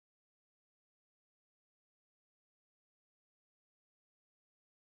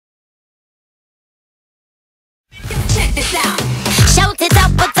Shout it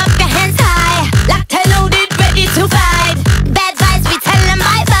out, put up your hands high. Locked and loaded, ready to fight. Bad vibes, we tell them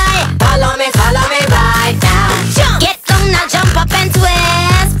bye-bye. Follow me right now. Jump. Get down now, jump up and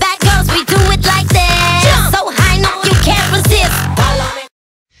twist. Bad girls, we do it like this. Jump. So high, no, you can't resist. Follow me.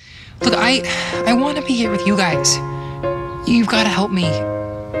 Look, I want to be here with you guys. You've got to help me.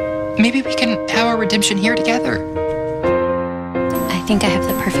 Maybe we can have our redemption here together. I think I have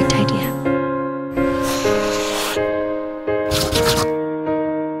the perfect idea.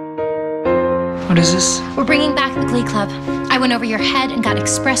 What is this? We're bringing back the Glee Club. I went over your head and got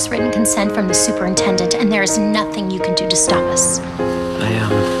express written consent from the superintendent, and there is nothing you can do to stop us. I'm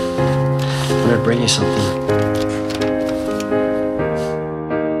gonna bring you something.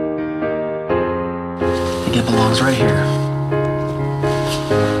 I think it belongs right here.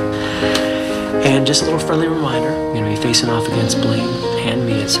 And just a little friendly reminder, I'm gonna be facing off against Blaine and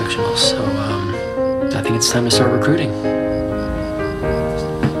me at sectionals, so I think it's time to start recruiting.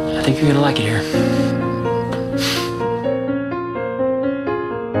 I think you're gonna like it here.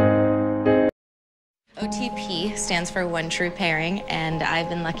 OTP stands for One True Pairing, and I've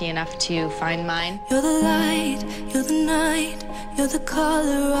been lucky enough to find mine. You're the light, you're the night, you're the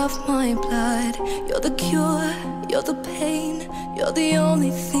color of my blood. You're the cure, you're the pain, you're the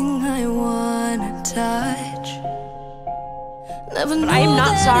only thing I wanna touch. But I am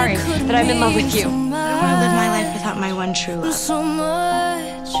not sorry that I'm in love with you. I don't want to live my life without my one true love. So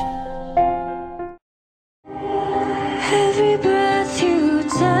much. Every breath you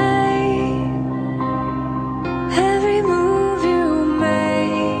take, every move you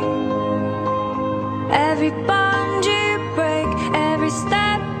make, every bond you break, every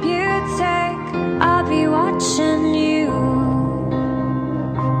step you take, I'll be watching you.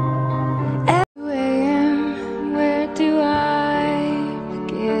 Where do I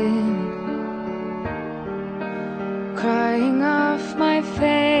begin? Crying off my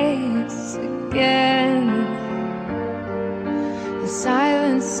face again. The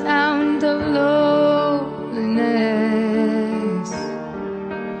silent sound of loneliness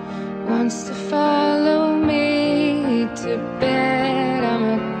wants to follow me to bed. I'm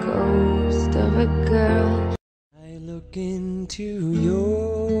a ghost of a girl. I look into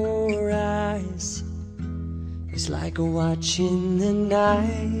your eyes. It's like watching the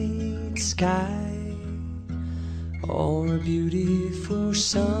night sky or a beautiful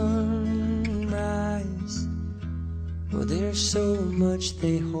sunrise. Oh, there's so much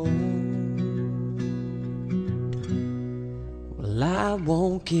they hold. Well, I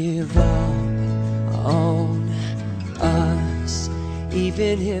won't give up on us,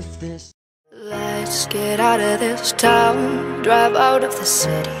 even if this. Let's get out of this town, drive out of the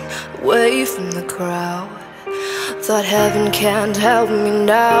city, away from the crowd. Thought heaven can't help me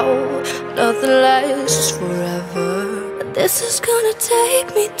now, nothing lasts forever. But this is gonna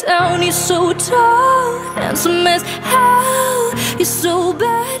take me down. You're so tall, handsome as hell. You're so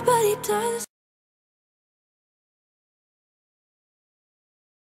bad, but he does.